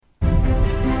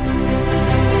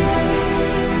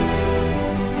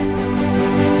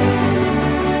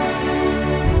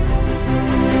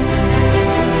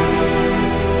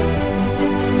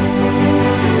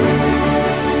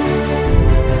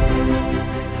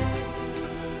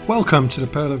Welcome to the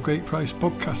Pearl of Great Price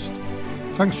podcast.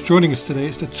 Thanks for joining us today.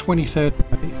 It's the 23rd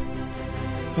of May.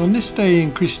 And on this day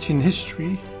in Christian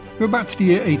history, we're back to the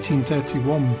year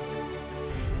 1831.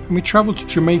 And we travel to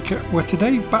Jamaica, where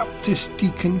today Baptist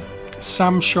Deacon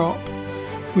Sam Sharpe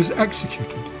was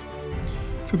executed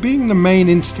for being the main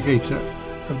instigator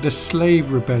of the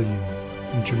slave rebellion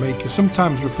in Jamaica,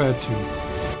 sometimes referred to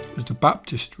as the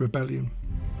Baptist Rebellion.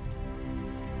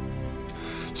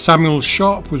 Samuel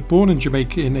Sharpe was born in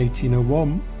Jamaica in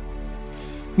 1801,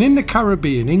 and in the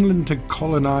Caribbean, England had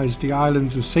colonised the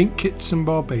islands of St. Kitts and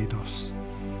Barbados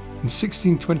in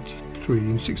 1623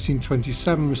 and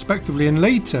 1627 respectively, and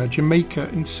later Jamaica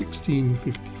in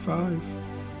 1655.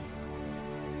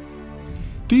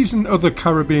 These and other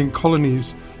Caribbean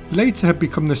colonies later had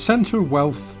become the centre of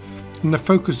wealth and the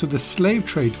focus of the slave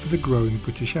trade for the growing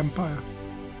British Empire.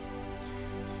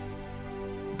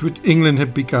 England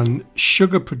had begun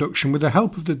sugar production with the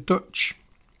help of the Dutch,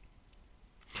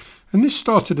 and this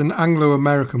started an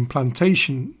Anglo-American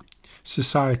plantation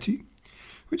society,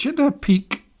 which at their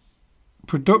peak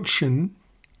production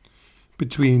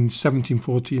between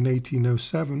 1740 and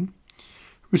 1807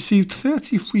 received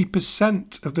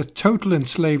 33% of the total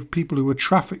enslaved people who were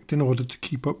trafficked in order to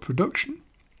keep up production.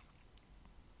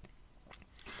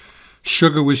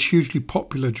 Sugar was hugely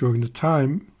popular during the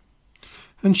time,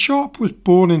 and Sharpe was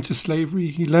born into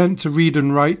slavery. He learnt to read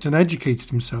and write and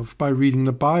educated himself by reading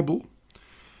the Bible.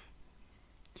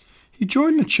 He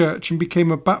joined the church and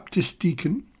became a Baptist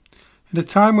deacon at a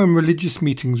time when religious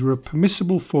meetings were a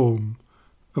permissible form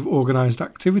of organised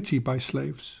activity by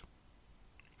slaves.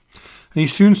 And he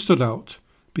soon stood out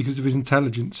because of his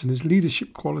intelligence and his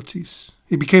leadership qualities.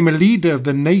 He became a leader of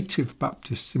the native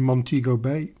Baptists in Montego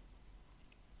Bay.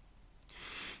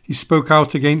 He spoke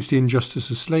out against the injustice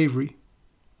of slavery,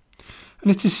 and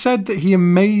it is said that he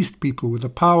amazed people with the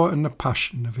power and the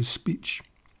passion of his speech.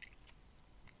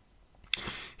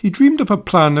 He dreamed up a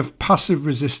plan of passive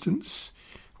resistance,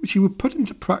 which he would put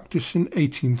into practice in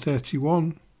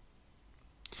 1831,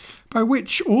 by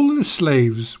which all of the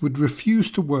slaves would refuse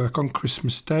to work on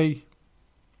Christmas Day,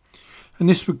 and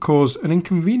this would cause an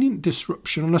inconvenient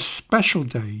disruption on a special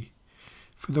day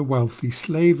for the wealthy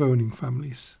slave-owning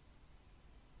families.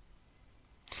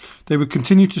 They would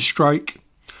continue to strike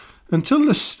until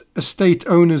the estate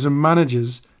owners and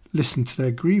managers listened to their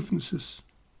grievances.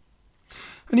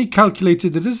 And he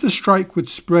calculated that as the strike would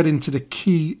spread into the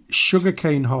key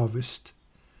sugarcane harvest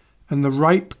and the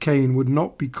ripe cane would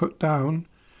not be cut down,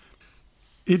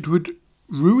 it would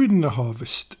ruin the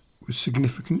harvest with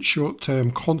significant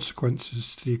short-term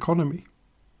consequences to the economy.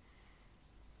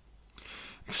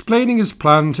 Explaining his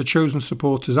plan to chosen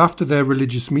supporters after their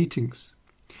religious meetings,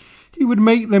 he would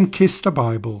make them kiss the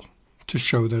Bible to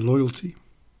show their loyalty.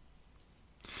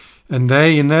 And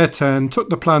they, in their turn, took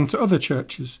the plan to other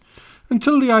churches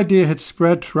until the idea had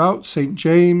spread throughout St.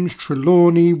 James,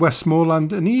 Trelawney,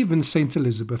 Westmoreland, and even St.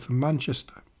 Elizabeth and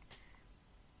Manchester.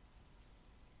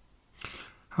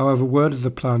 However, word of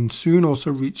the plan soon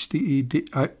also reached the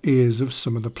ears of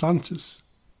some of the planters.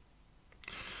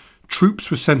 Troops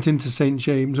were sent into St.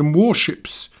 James, and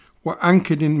warships were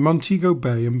anchored in Montego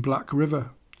Bay and Black River,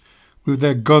 with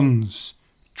their guns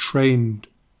trained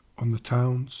on the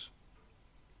towns.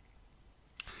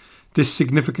 This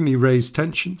significantly raised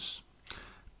tensions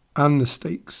and the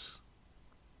stakes,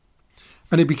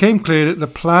 and it became clear that the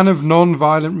plan of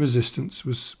non-violent resistance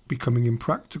was becoming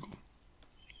impractical.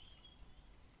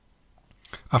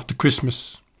 After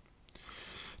Christmas,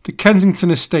 the Kensington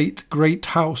Estate Great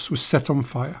House was set on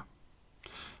fire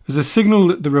as a signal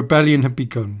that the rebellion had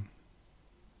begun.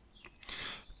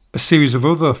 A series of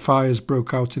other fires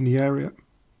broke out in the area,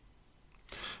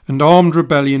 and armed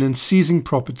rebellion and seizing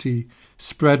property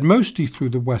spread mostly through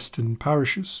the western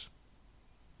parishes.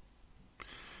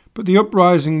 But the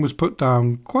uprising was put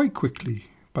down quite quickly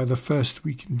by the first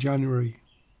week in January,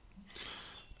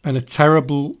 and a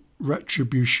terrible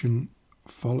retribution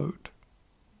followed.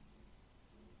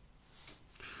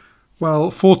 While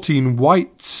 14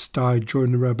 whites died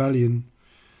during the rebellion,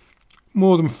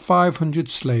 more than 500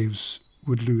 slaves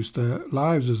would lose their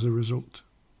lives as a result.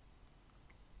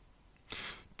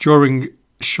 During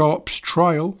Sharpe's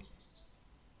trial,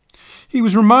 he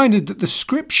was reminded that the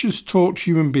scriptures taught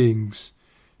human beings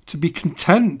to be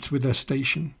content with their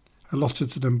station allotted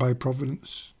to them by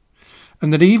providence,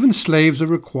 and that even slaves are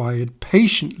required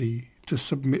patiently to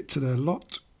submit to their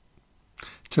lot,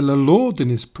 till the Lord in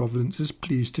his providence is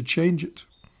pleased to change it.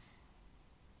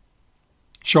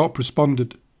 Sharpe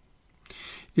responded,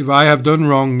 "If I have done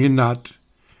wrong in that,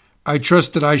 I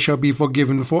trust that I shall be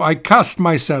forgiven, for I cast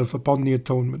myself upon the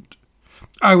atonement.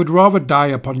 I would rather die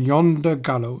upon yonder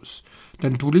gallows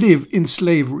than to live in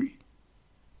slavery.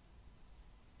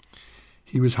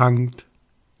 He was hanged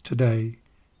today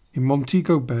in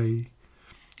Montego Bay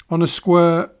on a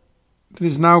square that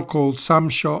is now called Sam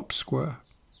Sharpe Square,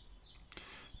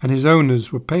 and his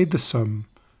owners were paid the sum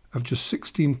of just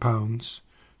 £16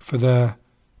 for their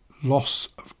loss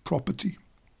of property.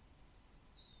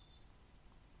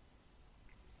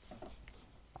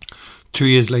 2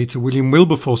 years later, William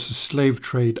Wilberforce's Slave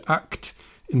Trade Act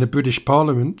in the British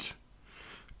Parliament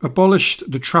abolished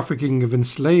the trafficking of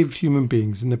enslaved human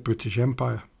beings in the British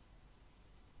Empire.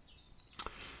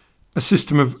 A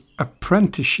system of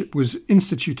apprenticeship was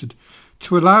instituted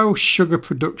to allow sugar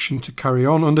production to carry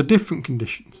on under different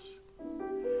conditions.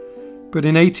 But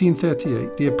in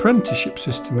 1838, the apprenticeship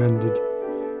system ended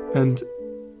and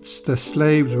the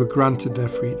slaves were granted their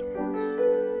freedom.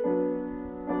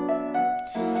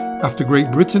 After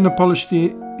Great Britain abolished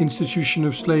the institution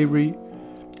of slavery,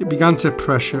 it began to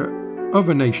pressure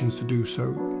other nations to do so.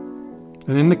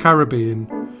 And in the Caribbean,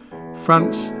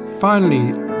 France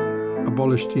finally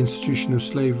abolished the institution of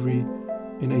slavery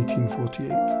in 1848.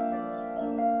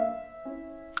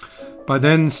 By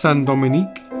then,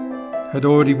 Saint-Dominique had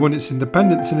already won its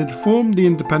independence and had formed the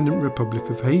Independent Republic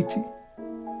of Haiti.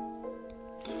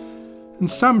 And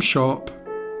Sam Sharpe,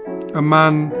 a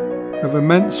man of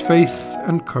immense faith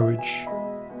and courage,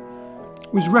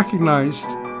 was recognised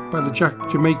by the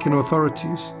Jamaican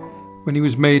authorities when he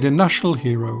was made a national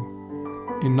hero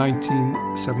in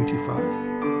 1975.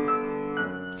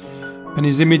 And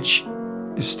his image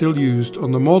is still used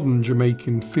on the modern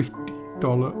Jamaican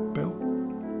 $50 bill.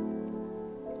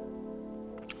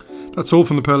 That's all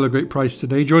from the Pearl of Great Price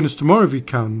today. Join us tomorrow if you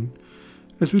can,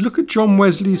 as we look at John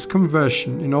Wesley's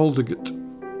conversion in Aldergate.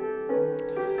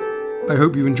 I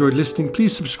hope you've enjoyed listening.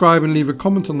 Please subscribe and leave a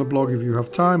comment on the blog if you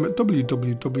have time at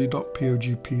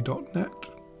www.pogp.net.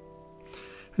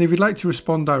 And if you'd like to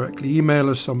respond directly, email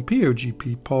us on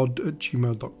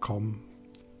pogppod@gmail.com.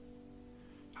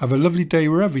 Have a lovely day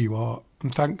wherever you are,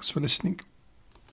 and thanks for listening.